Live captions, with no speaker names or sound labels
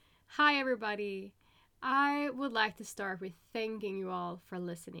Hi, everybody. I would like to start with thanking you all for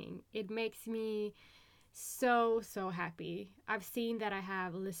listening. It makes me so happy. I've seen that I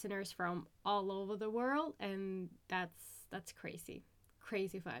have listeners from all over the world, and that's crazy.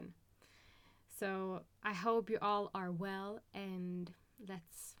 Crazy fun. So, I hope you all are well, and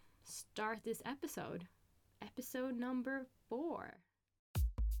let's start this episode. Episode number 4.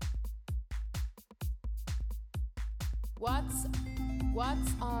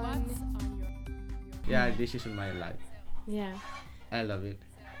 What's on your Yeah, this is my life. Yeah. I love it.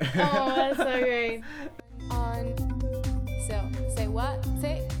 Oh, that's so great. on so say what?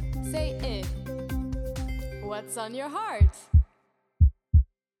 Say it. What's on your heart?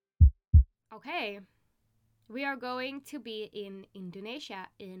 Okay. We are going to be in Indonesia,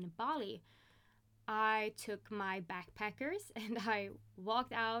 in Bali. I took my backpackers and I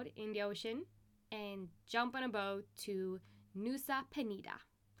walked out in the ocean and jumped on a boat to Nusa Penida.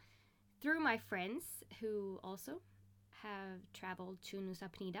 Through my friends who also have traveled to Nusa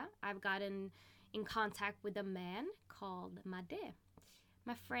Penida, I've gotten in contact with a man called Made.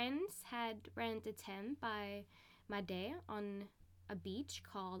 My friends had rented a tent by Made on a beach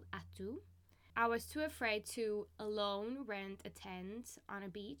called Atu. I was too afraid to alone rent a tent on a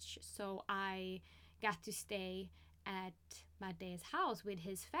beach, so I got to stay at Made's house with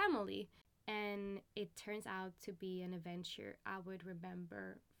his family. And it turns out to be an adventure I would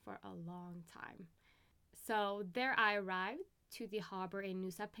remember for a long time. So there I arrived to the harbor in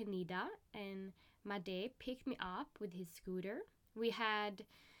Nusa Penida, and Made picked me up with his scooter. We had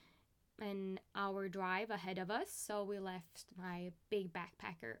an hour drive ahead of us, so we left my big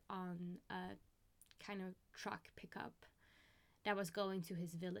backpacker on a kind of truck pickup that was going to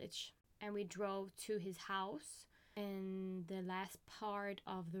his village. And we drove to his house, and the last part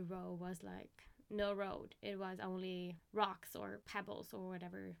of the road was like no road. It was only rocks or pebbles or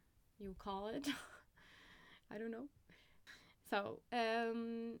whatever you call it. I don't know. So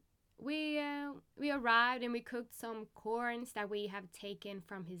we arrived and we cooked some corns that we have taken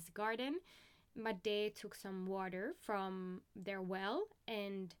from his garden. Made took some water from their well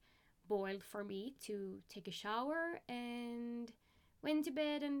and boiled for me to take a shower and went to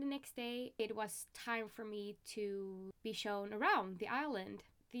bed. And the next day it was time for me to be shown around the island.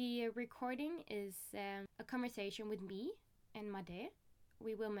 The recording is a conversation with me and Made.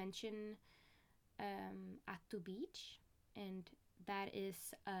 We will mention Atu Beach, and that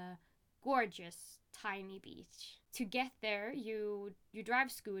is a gorgeous tiny beach. To get there, you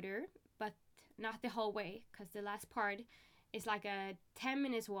drive scooter, but not the whole way, because the last part is like a 10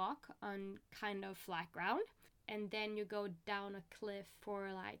 minutes walk on kind of flat ground, and then you go down a cliff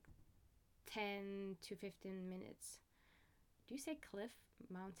for like 10 to 15 minutes. Do you say cliff?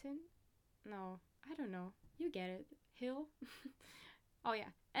 Mountain? No, I don't know. You get it. Hill? Oh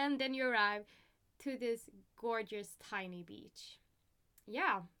yeah. And then you arrive to this gorgeous tiny beach.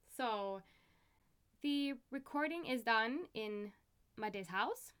 Yeah, so the recording is done in Made's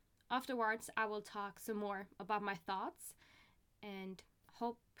house. Afterwards, I will talk some more about my thoughts and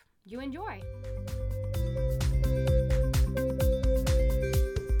hope you enjoy.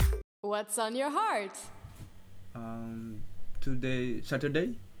 What's on your heart? Today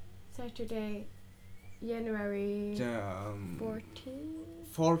Saturday, Saturday, January the 14,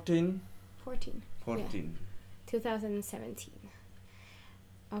 14. 2017.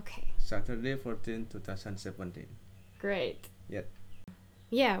 Okay, Saturday 14, 2017. great. Yep.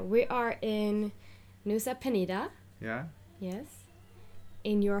 Yeah, we are in Nusa Penida, Yeah, yes,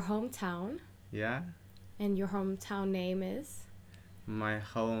 in your hometown. yeah. And your hometown name is? My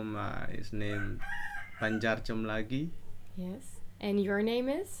home is named Banjar Cemlagi. Yes. And your name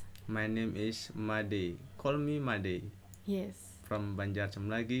is? My name is Made. Call me Made. Yes. From Banjar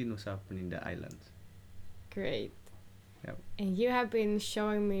Cemlagi, Nusa Penida Islands. Great. Yep. And you have been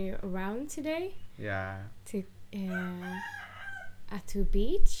showing me around today Yeah, to Atu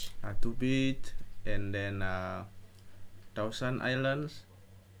Beach. Atu Beach, and then Thousand Islands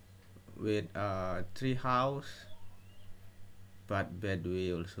with tree house, but bad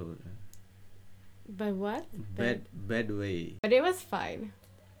way also. But what? Bad way. But it was fine.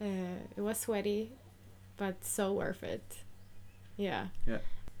 It was sweaty, but so worth it. Yeah. Yeah.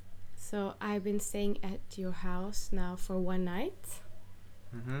 So I've been staying at your house now for one night,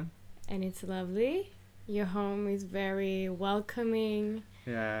 and it's lovely. Your home is very welcoming,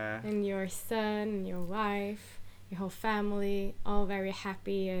 Yeah. and your son and your wife, your whole family, all very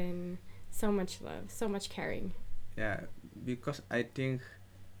happy and so much love, so much caring. Yeah. Because I think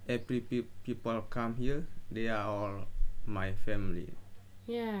every people come here, they are all my family.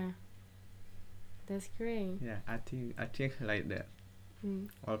 Yeah. That's great. Yeah. I think like that.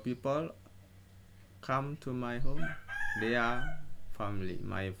 All people come to my home. They are family,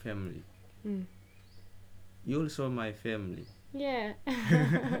 my family. You also my family. Yeah.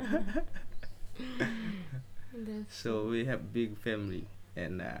 That's So we have big family,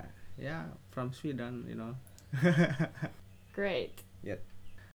 and yeah, from Sweden, you know. great. Yeah.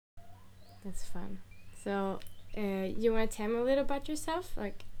 That's fun. So, you want to tell me a little about yourself?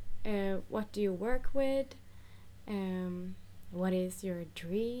 Like, what do you work with? What is your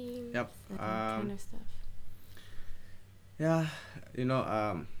dream? Yep. That kind of stuff. Yeah, you know,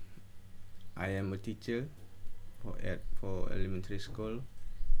 I am a teacher for elementary school,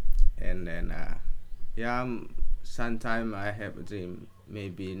 and then yeah, sometime I have a dream.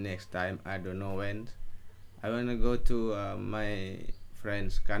 Maybe next time, I don't know when. I wanna go to my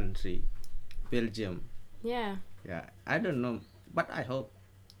friend's country, Belgium. Yeah. Yeah, I don't know, but I hope.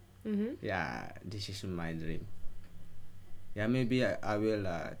 Mm-hmm. Yeah, this is my dream. Yeah, maybe I will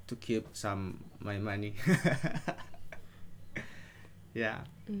to keep some my money. Yeah,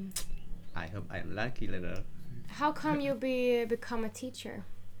 I hope I'm lucky little How come you become a teacher?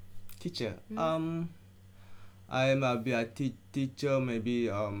 teacher. I'm be a teacher maybe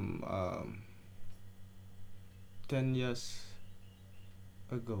 10 years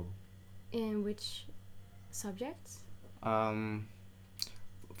ago. In which subjects? Um,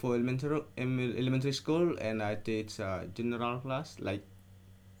 for elementary school, and I teach general class like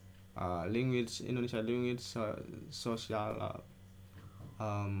language, Indonesia language, social,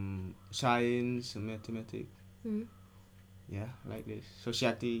 science, mathematics. Yeah, like this.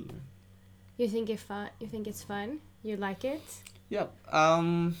 Society. You think it fun? You think it's fun? You like it? Yep.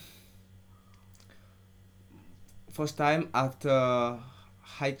 First time after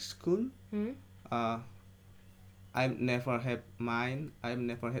high school, I never had mind. I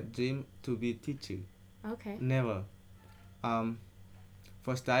never had dream to be teacher. Okay. Never.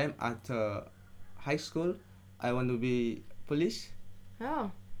 First time after high school, I want to be police. Oh.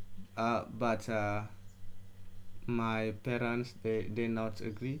 But my parents they not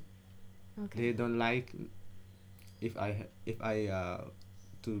agree. Okay. They don't like if I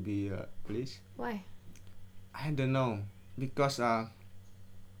to be police. Why? I don't know, because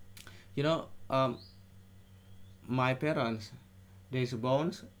you know, my parents they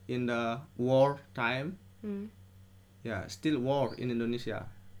born in the war time. Yeah, still war in Indonesia.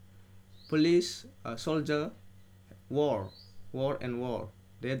 Police, soldier, war and war.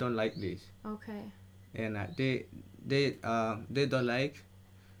 They don't like this, Okay. and they don't like.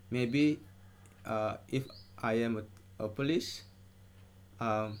 Maybe if I am a police,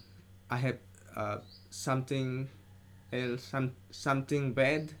 I have something else, something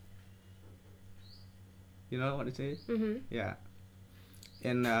bad. You know what I say? Yeah,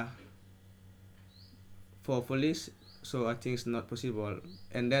 and for police, so I think it's not possible.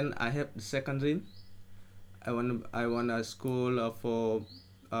 And then I have the second dream. I want a school for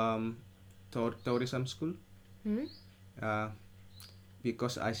tourism school.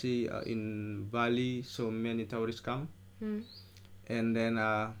 Because I see in Bali so many tourists come, and then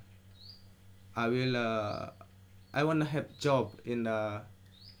I will I want to have job in the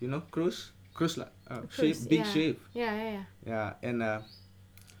cruise ship, big yeah. ship. Yeah.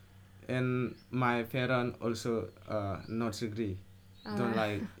 And my parents also not agree, don't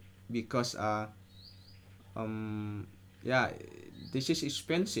like, because yeah, this is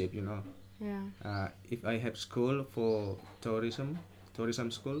expensive, Yeah. if I have school for tourism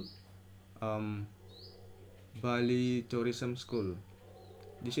school, Bali tourism school,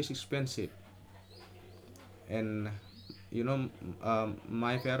 this is expensive. And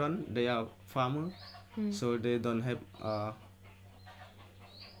my parents they are farmer, so they don't have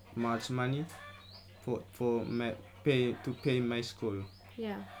much money for pay my school.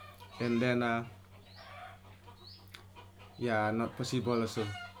 Yeah. And then yeah, not possible also.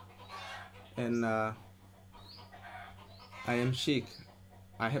 And I am sick,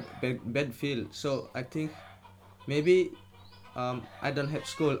 I have bad feel, so I think maybe I don't have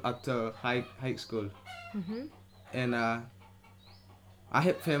school after high school. And I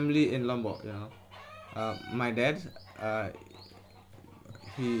have family in Lombok, my dad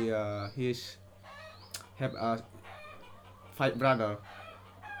he's have 5 brother,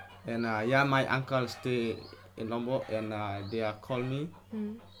 and yeah, my uncle stay in Lombok, and they are call me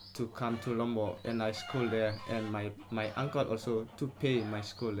to come to Lombok, and I school there, and my uncle also to pay my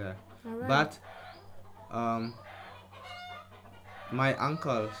school there. Alright. But my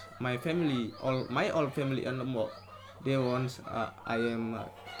uncles, my family, my family in Lombok, they want I am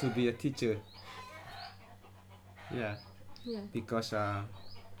to be a teacher. Yeah, because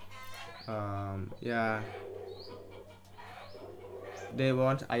yeah, they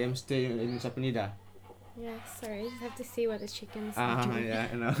want, I am staying in Sapanida. Yeah, sorry, I just have to see what the chickens are Ah, doing. yeah,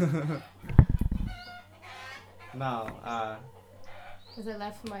 no. Now, Because I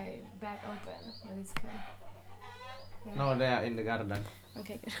left my bag open, but it's good. Yeah. no, they are in the garden.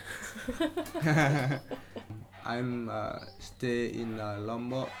 Okay, good. I'm stay in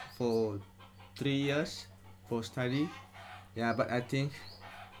Lombok for 3 years for study. Yeah, but I think,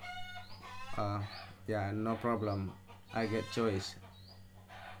 yeah, no problem. I get choice.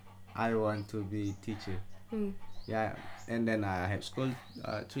 I want to be teacher. Mm. Yeah, and then I have school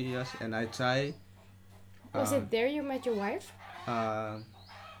 3 years, and I try. Was it there you met your wife?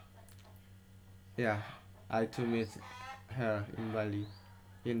 Yeah, I to meet her in Bali,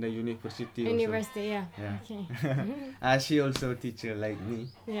 in the university. University, yeah. Yeah. Okay. She also teacher like me,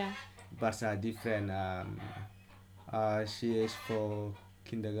 Yeah. but different. She is for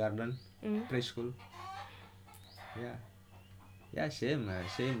kindergarten, Mm. preschool. Yeah, yeah,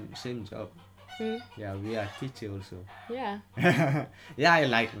 same job. Mm. Yeah, we are teacher also. Yeah. Yeah, I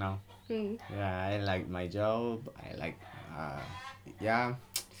like now. Mm. Yeah, I like my job. I like, yeah,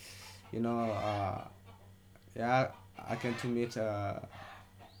 yeah, I can to meet a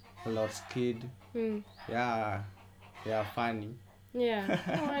lot of kid. Mm. Yeah, yeah, funny. Yeah.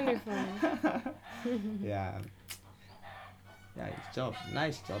 Wonderful. Yeah, yeah, it's job,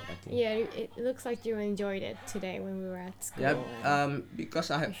 nice job, I think. Yeah, it looks like you enjoyed it today when we were at school. Yeah, and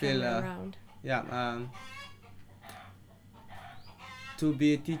because I we feel, showed around. yeah, to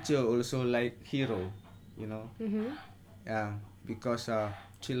be a teacher also like hero, Mm-hmm. Yeah, because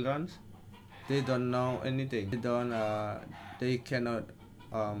children, they don't know anything. They cannot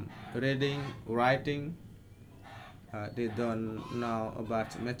reading, writing. They don't know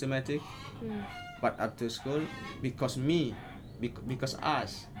about mathematics. Mm. But after school, because because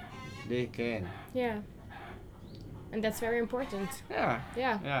us, they can. Yeah. And that's very important. Yeah.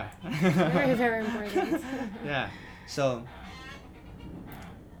 Yeah. Yeah. Very, very important. Yeah. So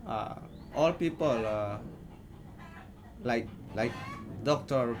all people like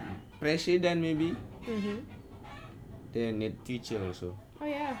doctor, president maybe, Mm-hmm. they need teacher also. Oh,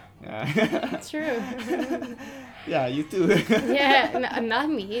 yeah. Yeah. It's true. Yeah, you too. Yeah, not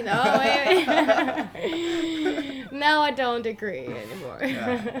me. No, wait. Now I don't agree anymore.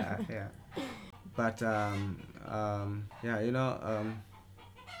 Yeah. But yeah,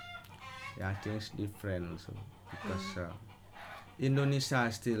 yeah, things different also because Indonesia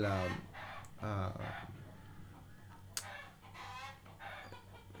is still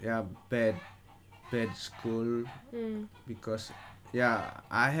yeah, bad school Mm. because yeah,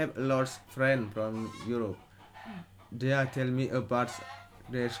 I have a lot of friends from Europe. They are tell me about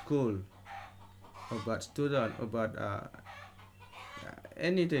their school, about student, about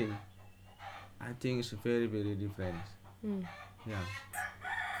anything. I think it's very, very different. Mm. Yeah.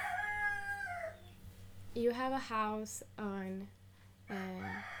 You have a house on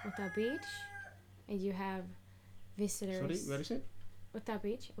Uta Beach, and you have visitors. Sorry, where is it? Uta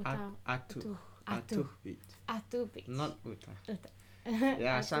Beach. Uta. Atu. Atu. Beach. Atu Beach. Not Uta. Uta.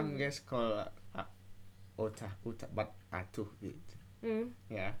 Yeah, Atu some Beach. guys call Uta, but Atu Beach. Mm.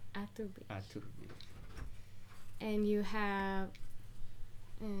 Yeah, Atu Beach. Atu Beach. And you have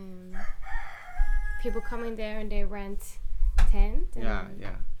people coming there and they rent tent. Yeah, and-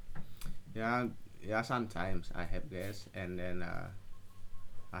 yeah. Sometimes I have guests, and then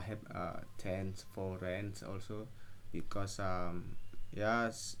I have tents for rent also, because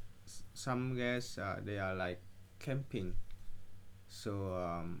some guests they are like camping, so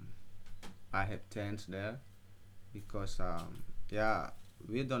I have tents there because yeah,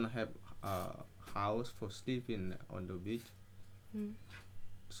 we don't have a house for sleeping on the beach, Mm.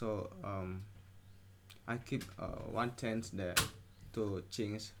 so I keep one tent there to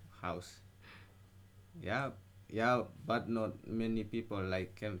change house. Yeah, but not many people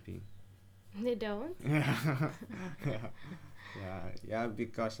like camping. They don't. Yeah,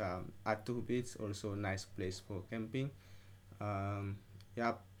 because Atu Beach also nice place for camping.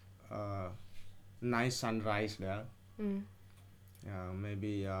 Yeah, nice sunrise there. Mm.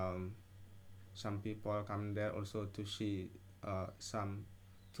 Maybe some people come there also to see some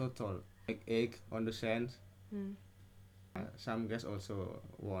turtle like egg on the sand. Mm. Some guys also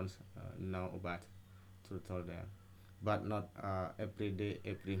want know about turtle there, but not every day,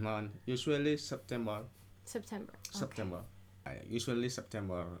 every month. Usually September. September. Okay. September. Usually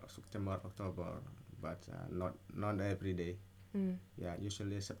September, October, but not every day. Mm. Yeah,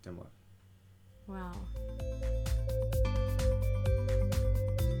 usually September. Wow.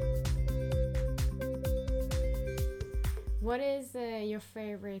 What is your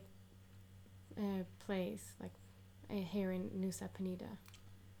favorite place, like here in Nusa Penida?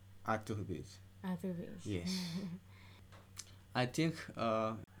 Atuh Beach. Atuh Beach. Yes. I think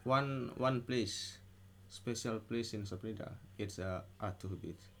one place, special place in Nusa Penida, it's Atuh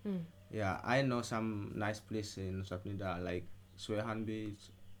Beach. Mm. Yeah, I know some nice place in Nusa Penida like Suehan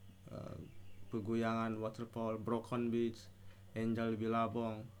Beach, Peguyangan Waterfall, Broken Beach, Angel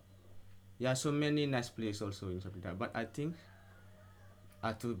Bilabong. Yeah, so many nice places also in Nusa Penida. But I think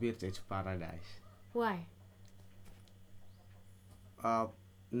Atuh Beach is paradise. Why?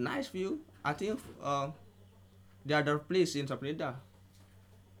 Nice view. I think the other place in Nusa Penida,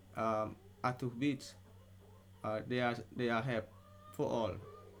 Atuh Beach, they are have for all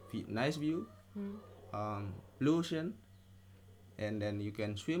nice view, blue ocean, and then you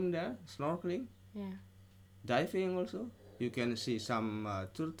can swim there, snorkeling, Yeah. diving also. You can see some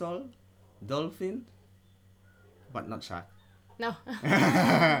turtle, dolphin, but not shark. No.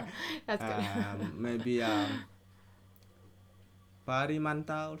 That's good. Maybe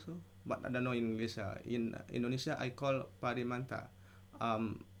parimanta also, but I don't know in English. In Indonesia, I call parimanta.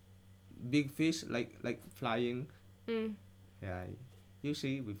 Big fish like flying. Mm. Yeah, you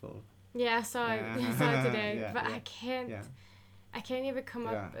see before. Yeah, I saw it. Yeah. I saw it today, Yeah, but yeah. I can't even come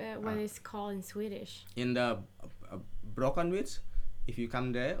up Yeah. what it's called in Swedish. In the Broken Beach, if you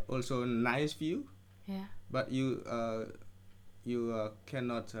come there, also nice view, Yeah. but you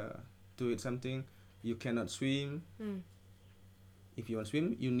cannot do it something. You cannot swim. Mm. If you want to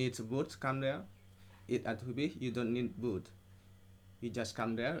swim, you need a boat. Come there. At Atuh Beach, you don't need boat. You just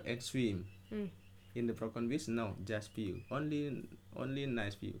come there and swim. Mm. In the Broken Beach, no, just view. Only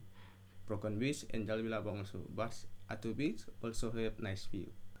nice view. Broken Beach and Angel Bilabong also, but Atuh Beach also have nice view.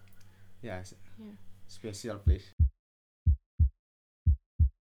 Yes. Yeah. Special place.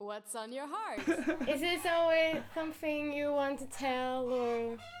 What's on your heart? Is this always something you want to tell,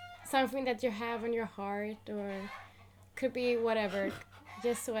 or something that you have on your heart, or could be whatever,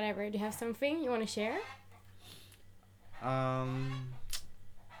 just whatever? Do you have something you want to share?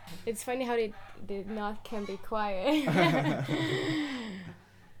 It's funny how they not can be quiet.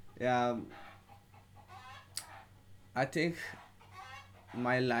 Yeah. I think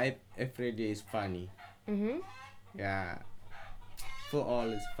my life every day is funny. Mhm. Yeah. For all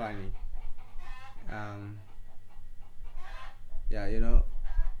it's funny. Yeah, you know,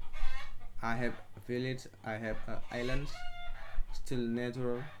 I have a village, I have islands, still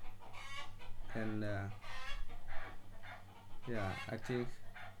natural, and yeah, I think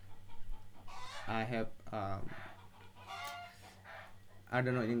I have I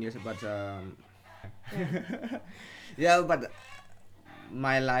don't know English, but yeah, but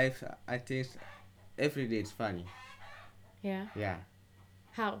my life, I think every day is funny. Yeah. Yeah.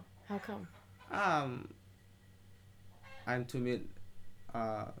 How? How come? I'm to meet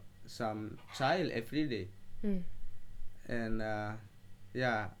some child every day, Mm. and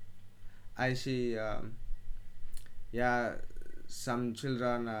yeah, I see yeah, some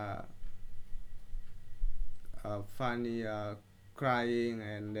children funny crying,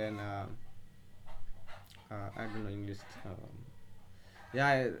 and then I don't know English.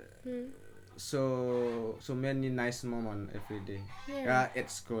 Yeah, Mm. so many nice moment every day. Yeah. At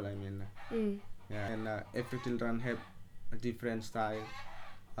school, I mean. Mm. Yeah, and every children have a different style,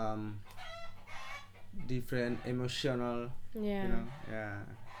 different emotional. Yeah. You know,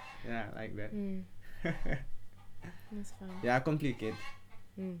 yeah, like that. Mm. That's fun. Yeah, complicated.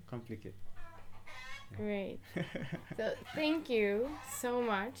 Mm. Complicated. Great. So thank you so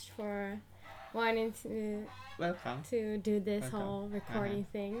much for wanting Welcome. to do this Welcome. whole recording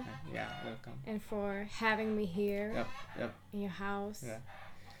thing, Yeah, welcome. and for having me here Yep. in your house. Yeah.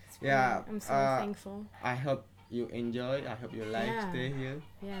 It's Yeah, really- I'm so thankful. I hope you enjoy. I hope you like Yeah. stay here.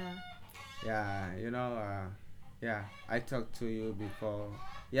 Yeah. Yeah, you know, yeah, I talked to you before.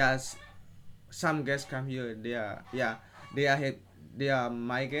 Yes, some guests come here. They are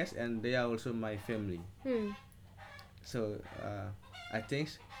my guests, and they are also my family. Hmm. So I think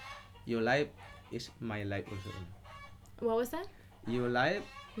your life is my life also. What was that? Your life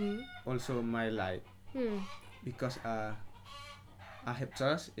Hmm. also my life, Hmm. because I have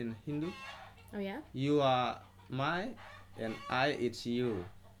trust in Hindu. Oh yeah. You are my, and I it's you.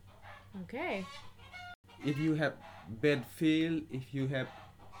 Okay. If you have bad feel, if you have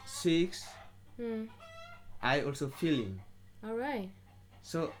sick, Hmm. I also feeling. All right.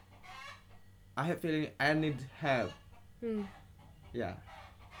 So I have feeling I need help. Hmm. Yeah.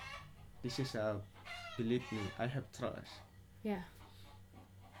 This is believe me, I have trust. Yeah.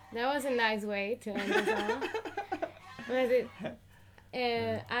 That was a nice way to end this off. Was it?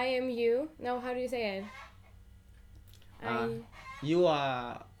 I am you. No, how do you say it? You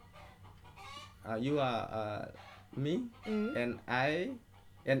are me, Mm.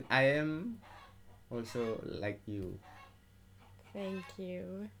 and I am also like you. Thank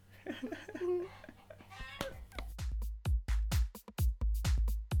you.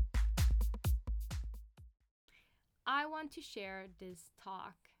 I want to share this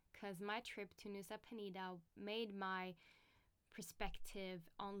talk because my trip to Nusa Penida made my perspective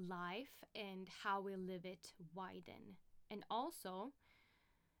on life and how we live it widen. And also,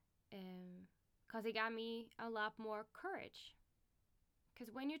 because it got me a lot more courage.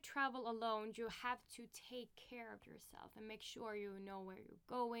 Because when you travel alone, you have to take care of yourself and make sure you know where you're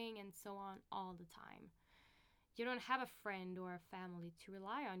going and so on all the time. You don't have a friend or a family to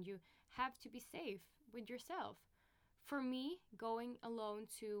rely on. You have to be safe with yourself. For me, going alone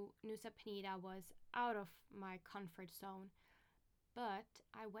to Nusa Penida was out of my comfort zone, but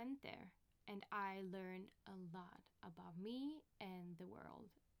I went there and I learned a lot about me and the world,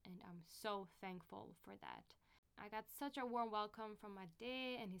 and I'm so thankful for that. I got such a warm welcome from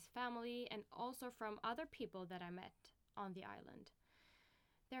Ade and his family, and also from other people that I met on the island.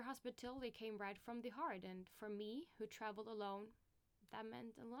 Their hospitality came right from the heart, and for me, who traveled alone, that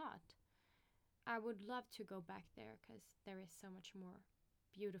meant a lot. I would love to go back there because there is so much more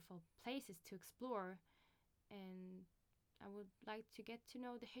beautiful places to explore, and I would like to get to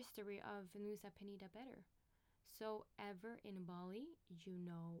know the history of Nusa Penida better. So, ever in Bali, you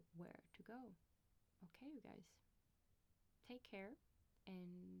know where to go. Okay, you guys, take care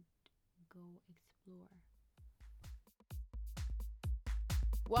and go explore.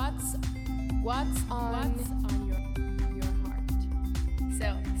 What's on your heart?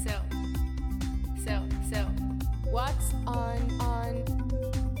 So so so what's on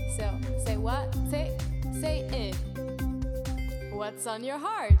so say what say it. What's on your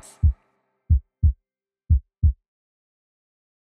heart?